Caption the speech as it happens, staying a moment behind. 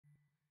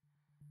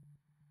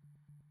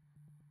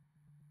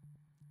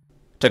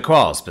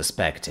Qual's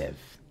perspective.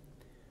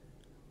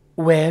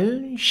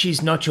 Well,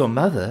 she's not your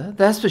mother,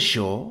 that's for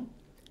sure,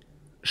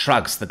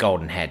 shrugs the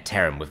golden-haired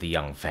Terran with the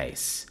young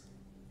face.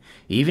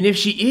 Even if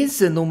she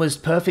is an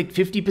almost perfect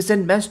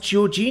 50% match to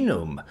your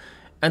genome,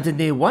 and a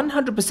near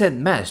 100%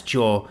 match to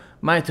your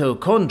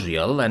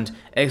mitochondrial and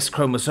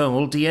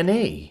X-chromosomal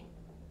DNA.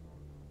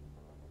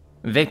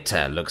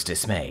 Victor looks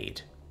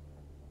dismayed.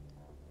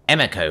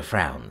 Emiko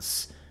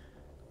frowns.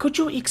 Could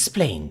you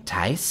explain,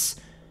 Tice?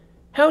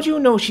 How do you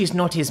know she's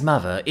not his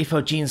mother if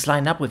her genes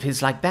line up with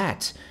his like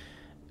that?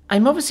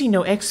 I'm obviously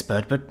no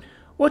expert, but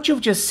what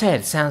you've just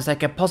said sounds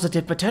like a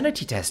positive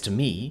paternity test to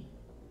me.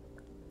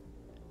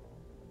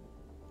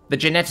 The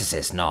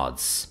geneticist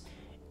nods.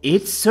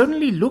 It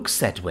certainly looks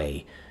that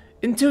way,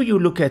 until you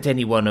look at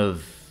any one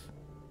of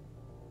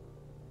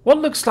what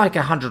looks like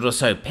 100 or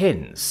so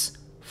pins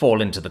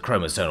fall into the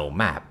chromosomal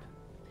map.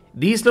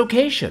 These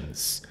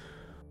locations.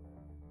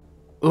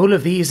 All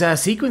of these are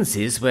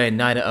sequences where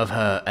neither of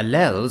her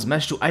alleles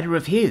match to either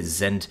of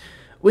his, and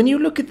when you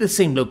look at the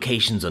same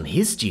locations on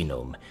his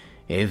genome,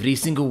 every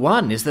single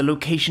one is the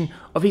location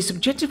of a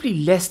subjectively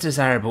less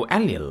desirable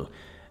allele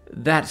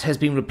that has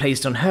been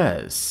replaced on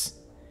hers.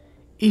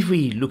 If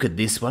we look at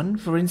this one,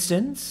 for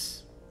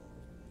instance.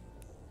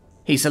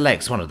 He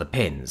selects one of the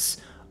pins.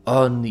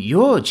 On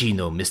your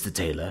genome, Mr.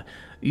 Taylor,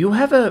 you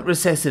have a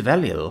recessive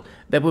allele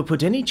that would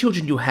put any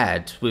children you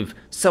had with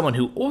someone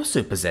who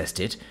also possessed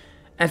it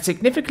at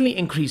significantly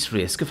increased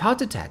risk of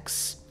heart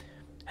attacks.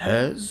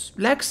 Hers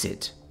lacks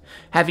it,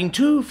 having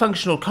two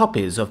functional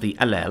copies of the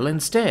allele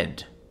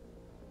instead.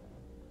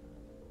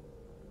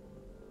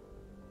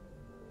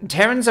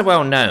 Terrans are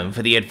well known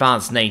for the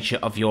advanced nature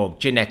of your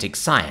genetic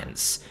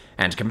science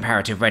and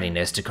comparative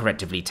readiness to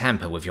correctively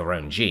tamper with your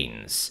own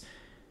genes.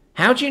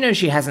 How do you know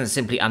she hasn't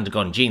simply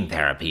undergone gene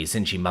therapy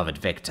since she mothered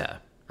Victor?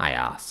 I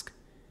ask.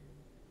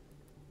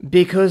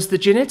 Because the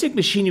genetic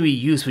machinery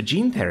used for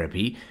gene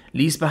therapy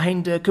leaves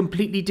behind a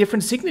completely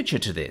different signature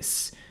to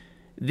this.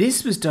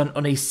 This was done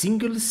on a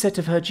single set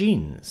of her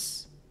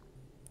genes.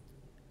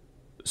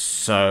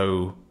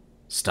 So,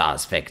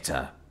 stars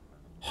Victor,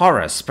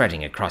 horror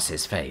spreading across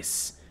his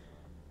face.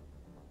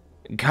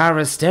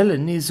 Kara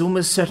Stellan is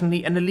almost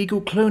certainly an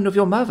illegal clone of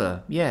your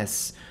mother,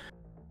 yes.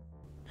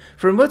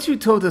 From what you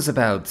told us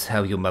about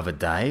how your mother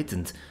died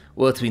and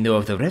what we know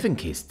of the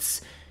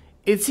Revankists,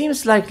 it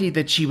seems likely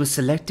that she was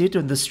selected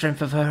on the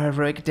strength of her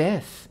heroic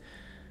death.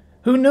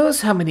 Who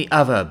knows how many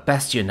other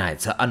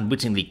Bastionites are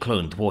unwittingly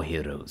cloned war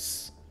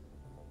heroes?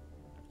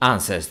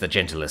 Answers the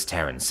gentlest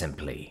Terran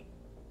simply.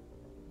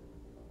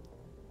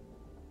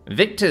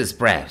 Victor's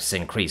breaths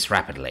increase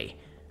rapidly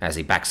as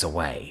he backs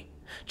away,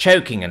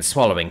 choking and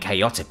swallowing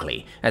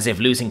chaotically as if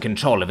losing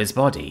control of his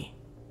body.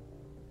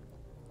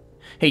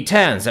 He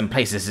turns and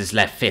places his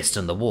left fist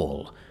on the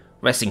wall,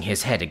 resting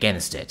his head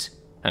against it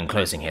and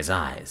closing his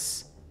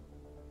eyes.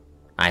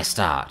 I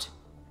start.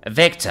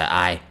 Victor,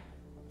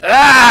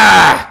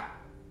 Ah!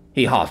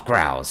 He half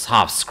growls,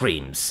 half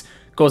screams,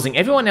 causing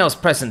everyone else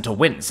present to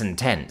wince and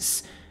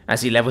tense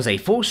as he levels a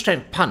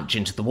full-strength punch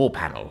into the wall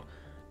panel,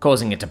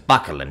 causing it to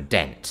buckle and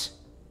dent.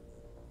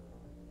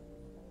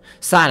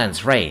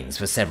 Silence reigns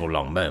for several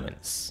long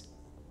moments.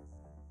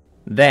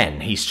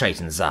 Then he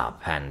straightens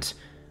up and,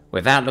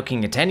 without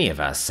looking at any of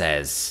us,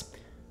 says,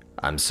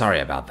 I'm sorry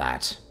about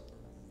that.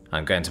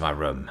 I'm going to my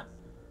room.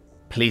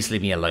 Please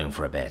leave me alone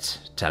for a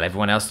bit. Tell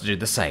everyone else to do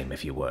the same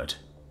if you would.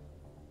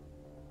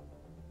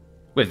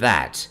 With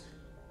that,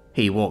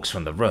 he walks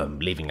from the room,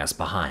 leaving us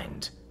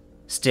behind,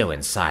 still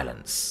in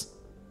silence.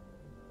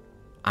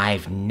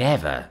 I've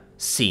never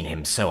seen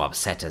him so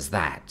upset as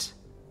that.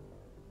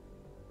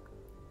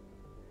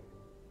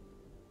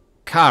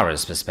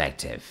 Kara's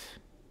perspective.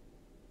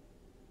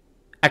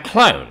 A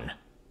clone?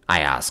 I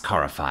ask,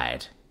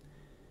 horrified.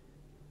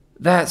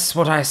 That's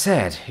what I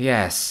said,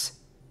 yes,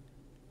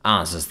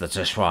 answers the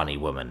Tashwani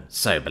woman,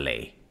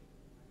 soberly.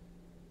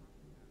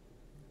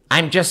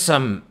 I'm just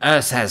some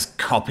Ursa's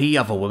copy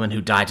of a woman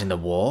who died in the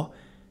war,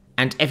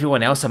 and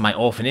everyone else in my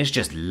orphanage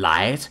just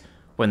lied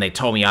when they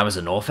told me I was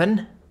an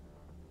orphan?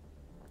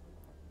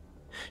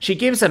 She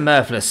gives a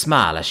mirthless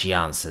smile as she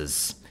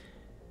answers.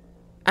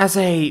 As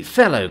a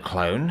fellow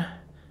clone,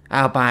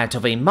 albeit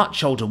of a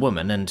much older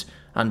woman and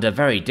under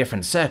very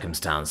different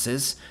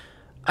circumstances,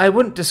 I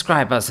wouldn't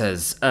describe us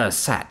as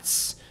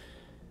Ursats.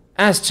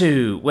 As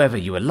to whether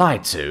you were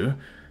lied to,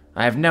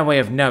 I have no way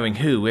of knowing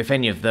who, if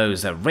any of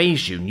those that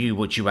raised you, knew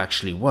what you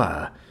actually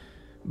were.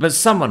 But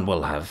someone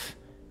will have.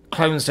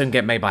 Clones don't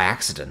get made by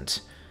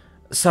accident.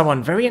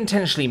 Someone very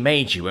intentionally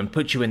made you and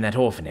put you in that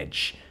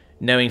orphanage,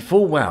 knowing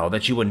full well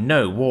that you were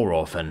no war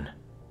orphan.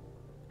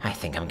 I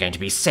think I'm going to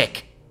be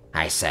sick,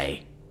 I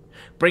say,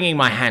 bringing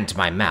my hand to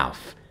my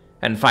mouth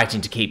and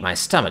fighting to keep my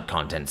stomach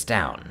contents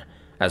down,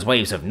 as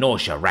waves of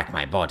nausea rack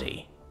my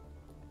body.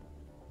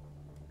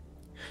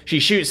 She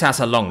shoots out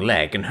her long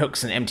leg and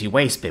hooks an empty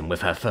waste bin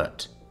with her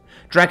foot,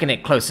 dragging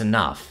it close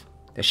enough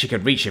that she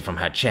could reach it from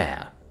her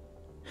chair.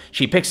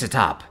 She picks it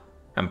up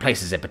and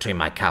places it between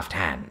my cuffed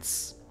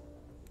hands.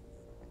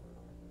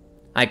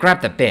 I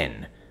grab the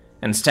bin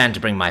and stand to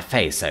bring my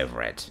face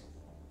over it.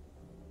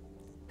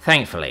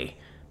 Thankfully,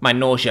 my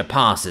nausea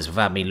passes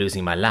without me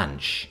losing my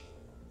lunch.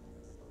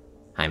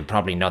 I'm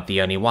probably not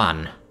the only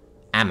one,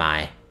 am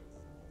I?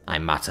 I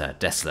mutter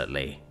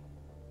desolately.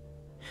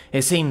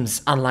 It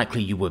seems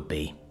unlikely you would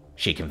be,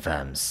 she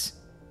confirms.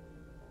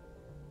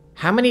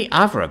 How many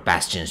other of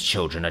Bastion's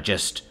children are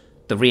just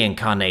the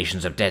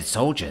reincarnations of dead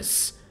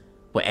soldiers?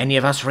 Were any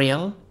of us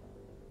real?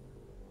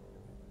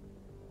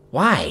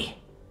 Why?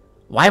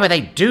 Why would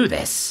they do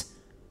this?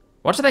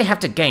 What do they have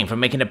to gain from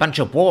making a bunch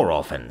of war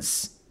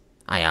orphans?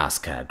 I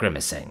ask her,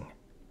 grimacing.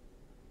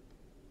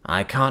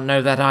 I can't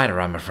know that either,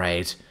 I'm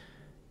afraid,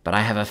 but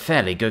I have a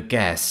fairly good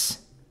guess.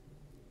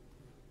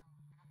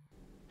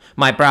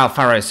 My brow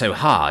furrows so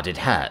hard it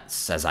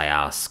hurts as I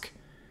ask,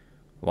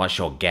 what's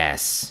your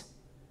guess?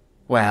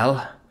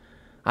 Well,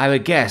 I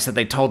would guess that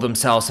they told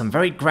themselves some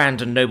very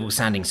grand and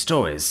noble-sounding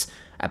stories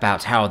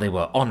about how they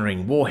were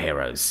honouring war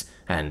heroes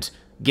and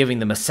giving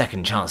them a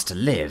second chance to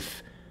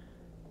live.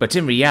 But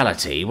in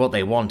reality, what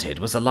they wanted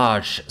was a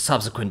large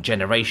subsequent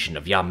generation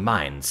of young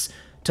minds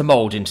to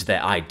mould into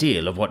their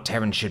ideal of what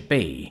Terran should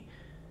be.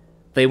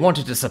 They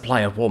wanted a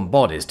supply of warm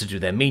bodies to do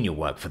their menial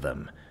work for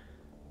them.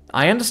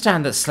 I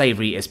understand that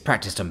slavery is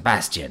practiced on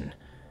Bastion,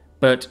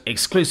 but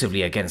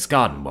exclusively against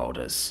garden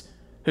welders,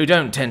 who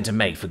don't tend to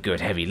make for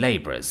good heavy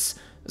labourers,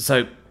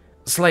 so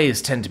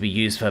slaves tend to be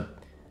used for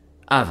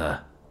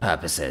other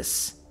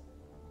purposes.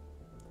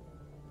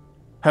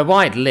 Her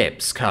wide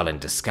lips curl in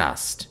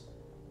disgust.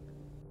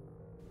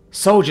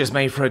 Soldiers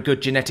made for a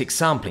good genetic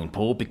sampling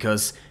pool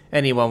because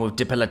anyone with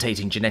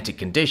debilitating genetic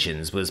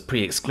conditions was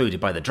pre-excluded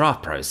by the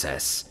draft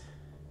process.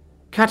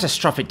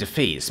 Catastrophic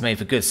defeats made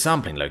for good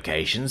sampling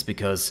locations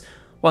because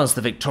once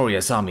the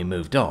victorious army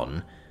moved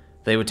on,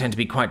 they would tend to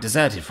be quite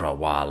deserted for a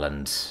while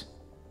and...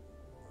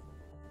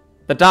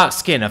 The dark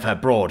skin of her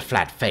broad,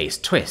 flat face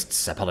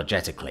twists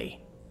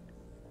apologetically.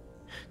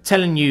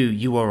 Telling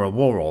you were a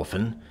war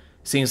orphan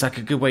seems like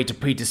a good way to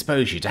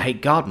predispose you to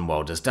hate garden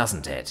welders,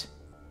 doesn't it?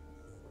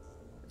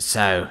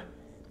 So,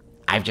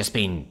 I've just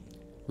been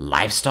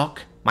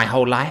livestock my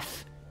whole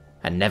life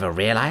and never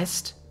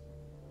realized?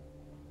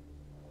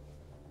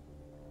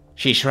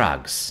 She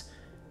shrugs.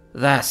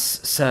 That's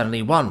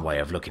certainly one way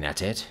of looking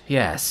at it,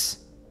 yes.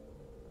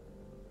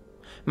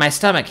 My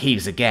stomach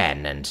heaves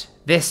again, and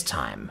this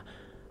time,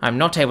 I'm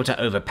not able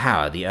to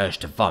overpower the urge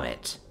to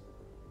vomit.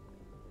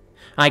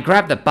 I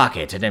grab the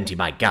bucket and empty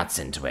my guts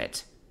into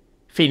it,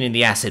 feeling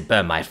the acid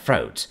burn my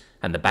throat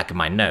and the back of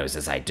my nose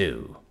as I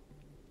do.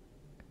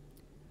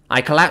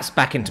 I collapse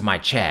back into my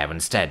chair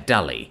and stare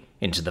dully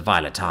into the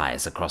violet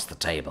eyes across the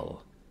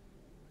table.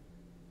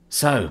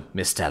 So,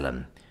 Miss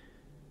Stellan,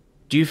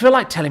 do you feel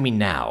like telling me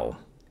now?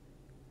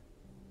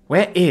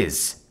 Where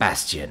is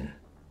Bastion?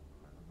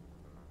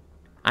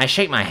 I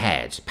shake my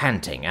head,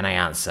 panting, and I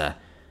answer,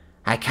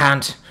 I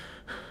can't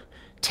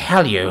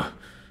tell you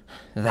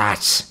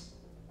that.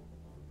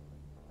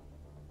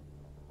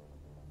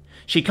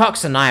 She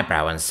cocks an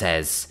eyebrow and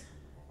says,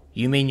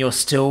 You mean you're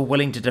still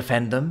willing to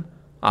defend them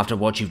after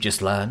what you've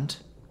just learned?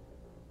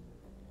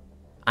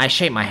 I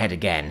shake my head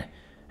again.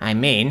 I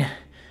mean,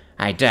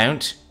 I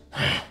don't.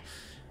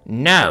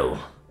 No.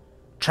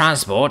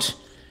 Transport,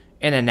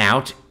 in and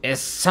out, is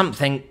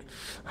something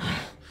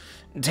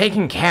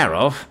taken care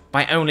of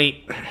by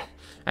only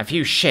a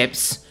few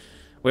ships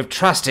with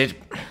trusted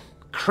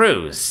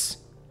crews.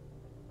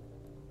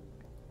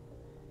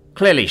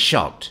 Clearly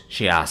shocked,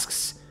 she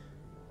asks,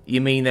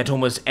 You mean that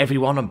almost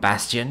everyone on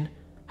Bastion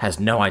has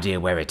no idea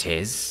where it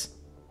is?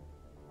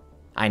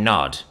 I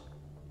nod.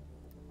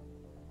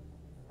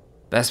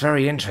 That's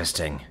very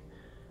interesting.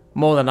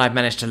 More than I've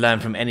managed to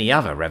learn from any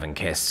other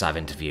Revankists I've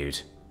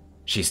interviewed,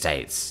 she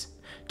states,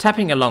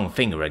 tapping a long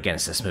finger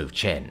against a smooth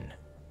chin.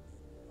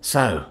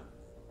 So,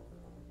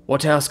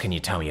 what else can you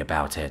tell me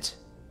about it?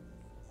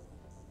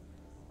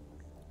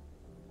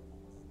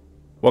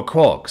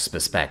 Quark's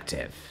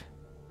perspective.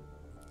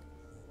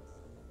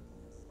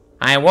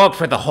 I walk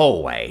through the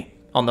hallway,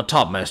 on the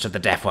topmost of the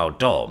Deathworld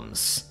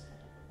dorms.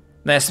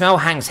 Their smell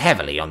hangs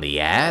heavily on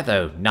the air,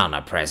 though none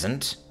are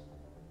present.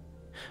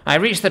 I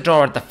reach the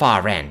door at the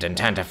far end and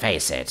turn to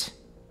face it.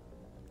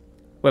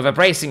 With a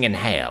bracing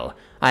inhale,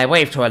 I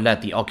wave to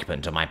alert the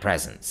occupant of my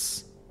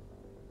presence.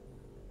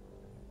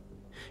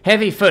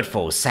 Heavy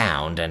footfalls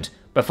sound, and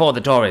before the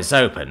door is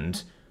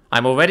opened,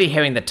 I'm already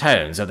hearing the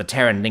tones of the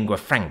Terran lingua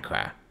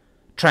franca,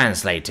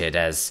 translated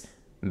as,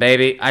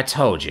 Baby, I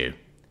told you.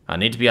 I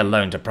need to be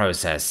alone to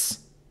process.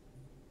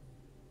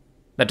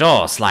 The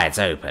door slides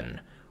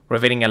open,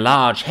 revealing a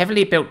large,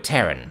 heavily built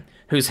Terran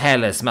whose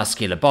hairless,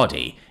 muscular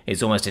body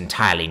is almost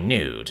entirely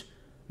nude,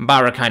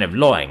 bar a kind of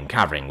loin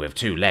covering with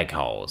 2 leg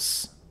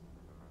holes.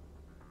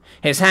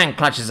 His hand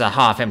clutches a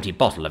half-empty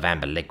bottle of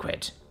amber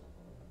liquid.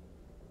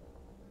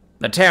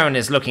 The Terran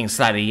is looking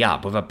slightly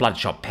up with a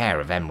bloodshot pair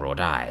of emerald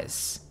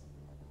eyes.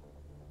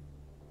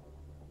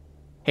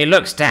 He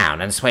looks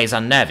down and sways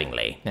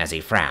unnervingly as he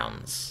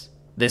frowns.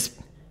 This,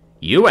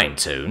 you ain't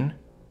Toon?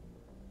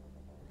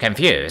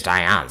 Confused,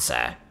 I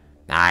answer.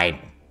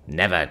 I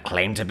never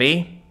claimed to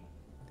be.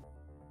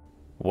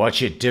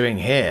 What you doing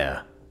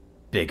here,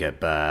 bigger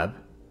burb?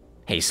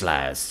 He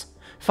slurs.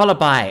 followed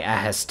by a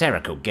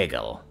hysterical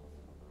giggle.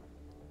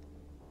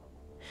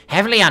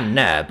 Heavily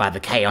unnerved by the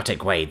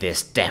chaotic way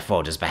this Death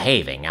World is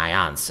behaving, I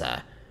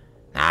answer,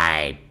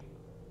 I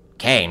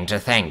came to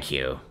thank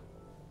you.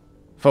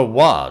 For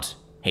what?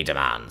 He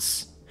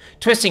demands,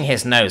 twisting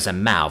his nose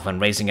and mouth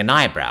and raising an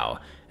eyebrow,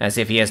 as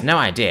if he has no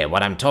idea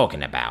what I'm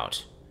talking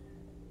about.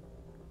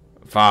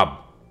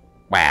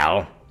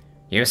 Well,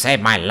 you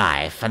saved my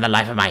life and the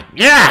life of my—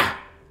 Yeah!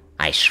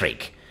 I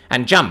shriek,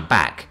 and jump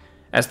back,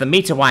 as the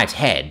meter-white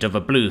head of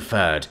a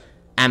blue-furred,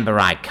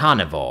 amber-eyed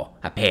carnivore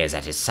appears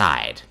at his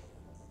side.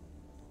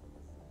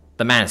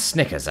 The man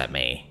snickers at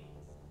me.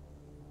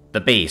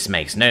 The beast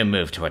makes no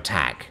move to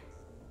attack.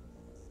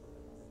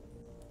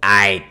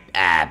 I'm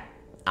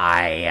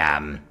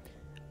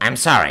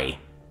sorry.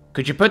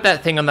 Could you put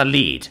that thing on the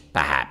lead,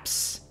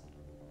 perhaps?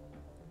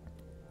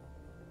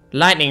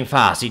 Lightning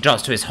fast, he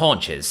drops to his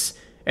haunches,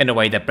 in a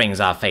way that brings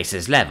our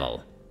faces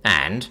level,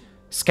 and,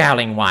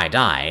 scowling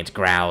wide-eyed,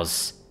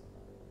 growls,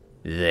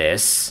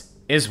 "This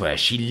is where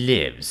she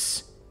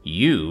lives.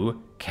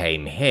 You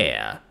came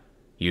here.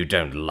 You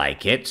don't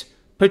like it?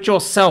 Put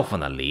yourself on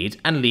the lead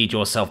and lead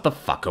yourself the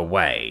fuck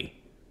away."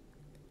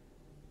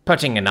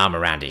 Putting an arm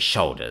around his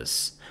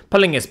shoulders,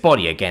 pulling his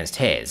body against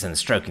his and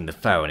stroking the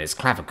fur on his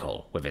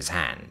clavicle with his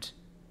hand.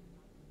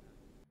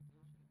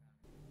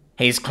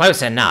 He's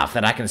close enough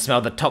that I can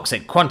smell the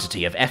toxic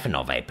quantity of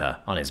ethanol vapor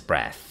on his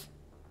breath.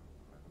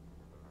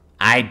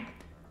 I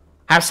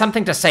have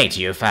something to say to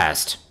you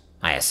first,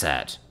 I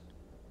assert.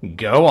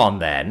 Go on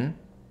then,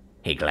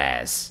 he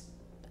glares.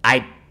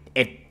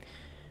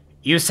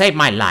 You saved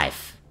my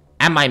life,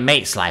 and my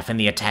mate's life in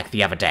the attack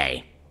the other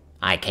day.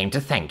 I came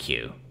to thank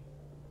you.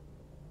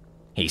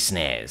 He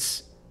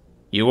sneers.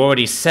 You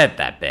already said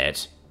that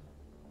bit.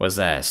 Was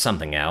there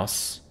something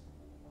else?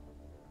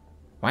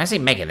 Why is he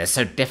making this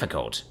so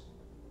difficult?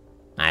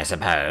 I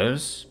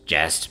suppose,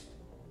 just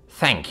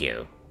thank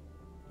you.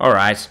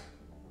 Alright,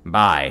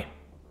 bye,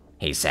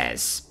 he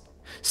says,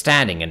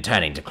 standing and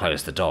turning to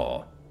close the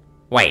door.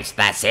 Wait,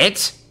 that's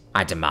it?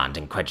 I demand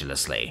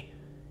incredulously.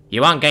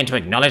 You aren't going to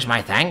acknowledge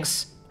my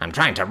thanks? I'm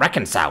trying to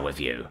reconcile with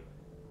you.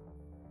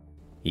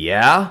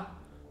 Yeah?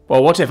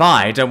 Well, what if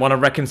I don't want to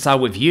reconcile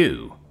with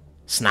you?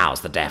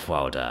 Snarls the Death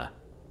Worlder.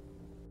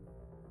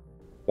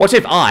 What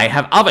if I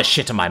have other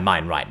shit on my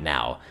mind right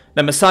now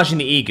than massaging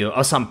the ego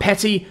of some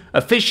petty,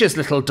 officious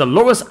little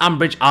Dolores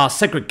Umbridge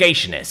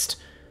segregationist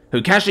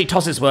who casually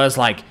tosses words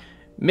like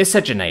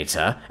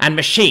miscegenator and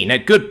machine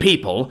at good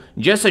people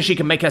just so she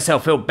can make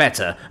herself feel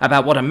better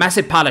about what a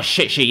massive pile of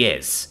shit she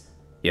is?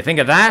 You think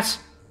of that?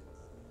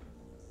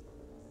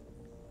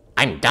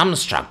 I'm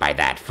dumbstruck by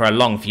that for a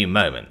long few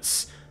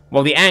moments,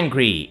 while the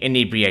angry,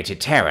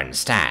 inebriated Terran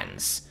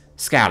stands,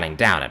 scowling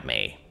down at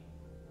me.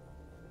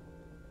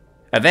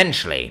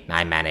 Eventually,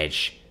 I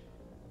manage,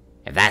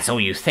 if that's all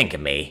you think of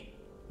me,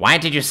 why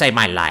did you save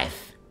my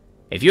life?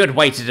 If you had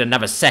waited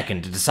another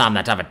second to disarm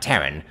that other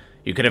Terran,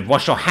 you could have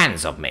washed your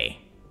hands of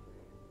me.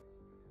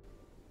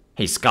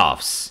 He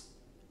scoffs.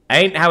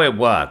 Ain't how it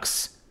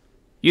works.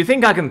 You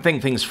think I can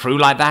think things through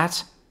like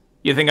that?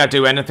 You think I'd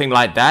do anything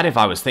like that if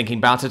I was thinking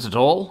about it at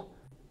all?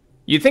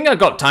 You think I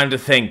got time to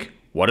think,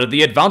 what are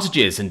the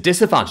advantages and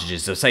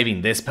disadvantages of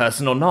saving this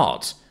person or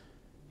not?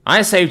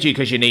 I saved you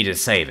because you needed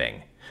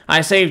saving.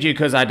 I saved you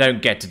because I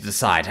don't get to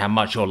decide how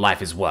much your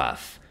life is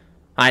worth.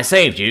 I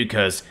saved you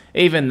because,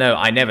 even though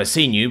I never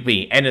seen you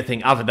be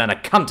anything other than a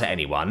cunt to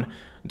anyone,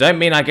 don't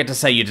mean I get to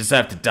say you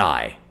deserve to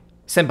die.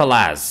 Simple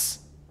as.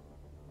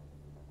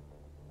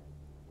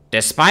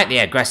 Despite the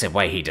aggressive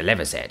way he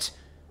delivers it,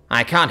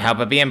 I can't help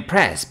but be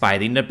impressed by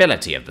the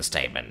nobility of the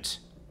statement.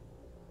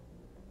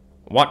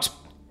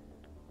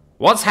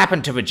 What's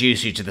happened to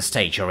reduce you to the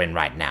state you're in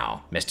right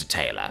now, Mr.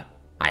 Taylor?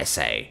 I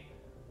say,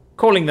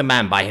 calling the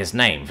man by his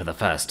name for the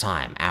first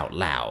time out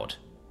loud.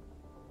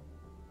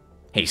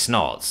 He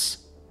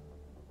snorts.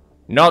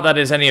 Not that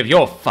it's any of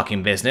your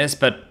fucking business,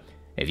 but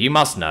if you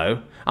must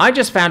know, I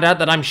just found out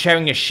that I'm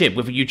sharing a ship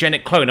with a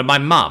eugenic clone of my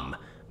mum,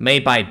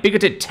 made by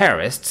bigoted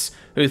terrorists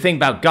who think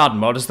about garden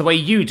modders the way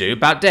you do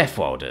about Death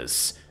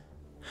Worlders.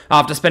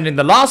 After spending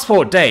the last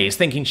 4 days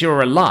thinking she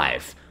were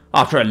alive,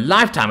 after a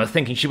lifetime of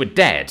thinking she were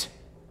dead.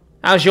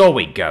 How's your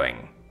week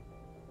going?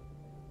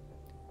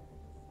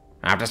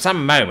 After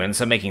some moments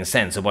of making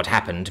sense of what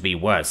happened to be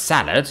word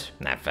salad,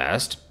 at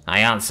first, I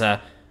answer,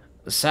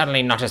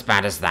 certainly not as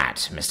bad as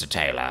that, Mr.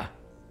 Taylor.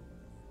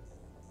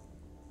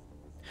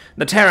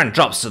 The Terran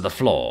drops to the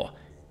floor,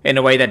 in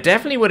a way that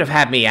definitely would have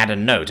had me add a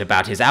note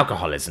about his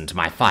alcoholism to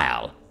my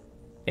file,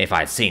 if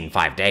I'd seen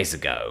 5 days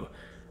ago,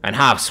 and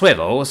half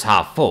swivels,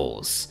 half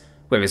falls,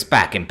 with his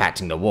back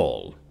impacting the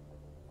wall.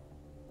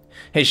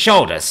 His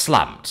shoulders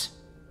slumped,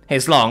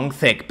 his long,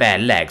 thick, bare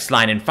legs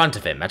lying in front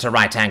of him at a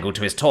right angle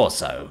to his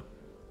torso.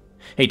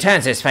 He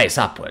turns his face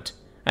upward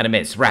and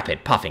emits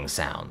rapid puffing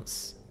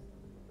sounds.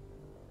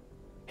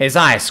 His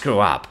eyes screw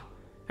up,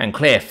 and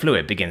clear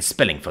fluid begins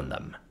spilling from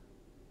them.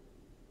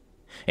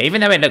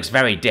 Even though it looks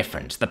very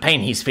different, the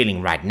pain he's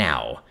feeling right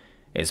now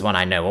is one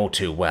I know all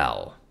too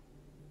well.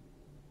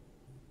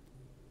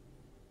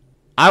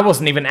 I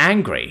wasn't even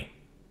angry.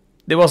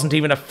 There wasn't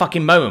even a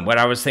fucking moment where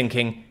I was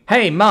thinking,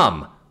 hey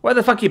mum, where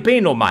the fuck you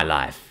been all my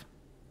life?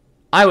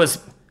 I was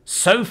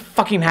so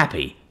fucking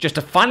happy just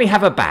to finally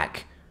have her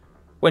back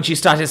when she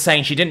started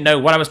saying she didn't know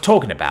what I was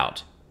talking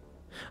about.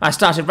 I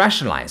started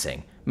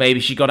rationalizing. Maybe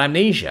she got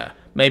amnesia.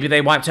 Maybe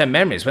they wiped her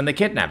memories when they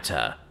kidnapped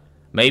her.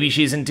 Maybe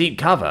she's in deep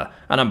cover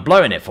and I'm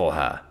blowing it for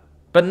her.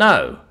 But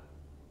no.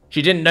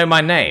 She didn't know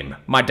my name,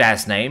 my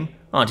dad's name,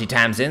 Auntie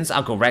Tamsin's,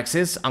 Uncle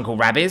Rex's, Uncle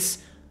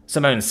Rabby's,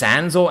 Simone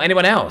Sands, or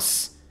anyone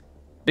else.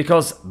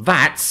 Because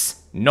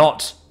that's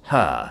not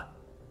her.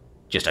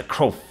 Just a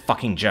cruel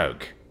fucking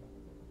joke.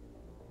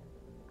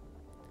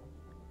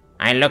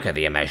 I look at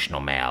the emotional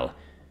male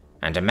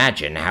and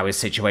imagine how his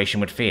situation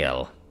would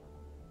feel.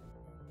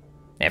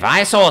 If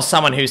I saw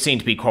someone who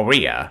seemed to be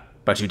Korea,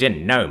 but who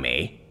didn't know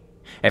me,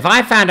 if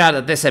I found out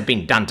that this had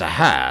been done to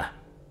her,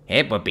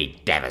 it would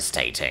be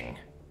devastating.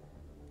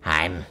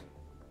 I'm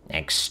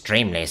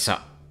extremely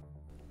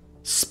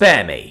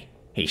Spare me,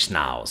 he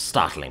snarls,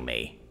 startling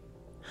me.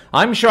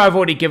 I'm sure I've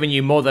already given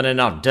you more than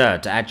enough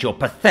dirt to add to your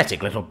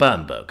pathetic little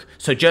burn book,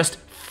 so just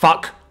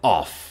fuck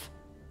off.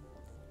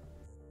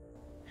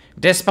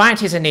 Despite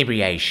his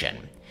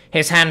inebriation,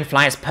 his hand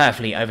flies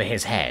perfectly over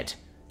his head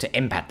to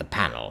impact the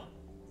panel.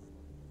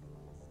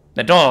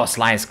 The door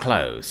slides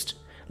closed,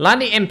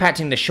 lightly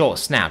impacting the short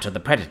snout of the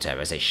predator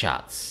as it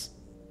shuts.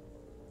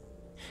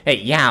 It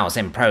yowls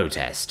in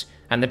protest,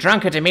 and the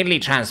drunkard immediately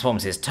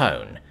transforms his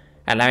tone,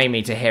 allowing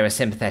me to hear a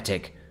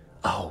sympathetic,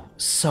 "Oh,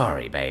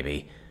 sorry,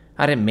 baby.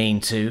 I didn't mean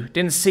to.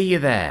 Didn't see you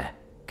there.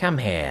 Come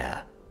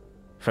here,"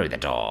 through the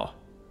door.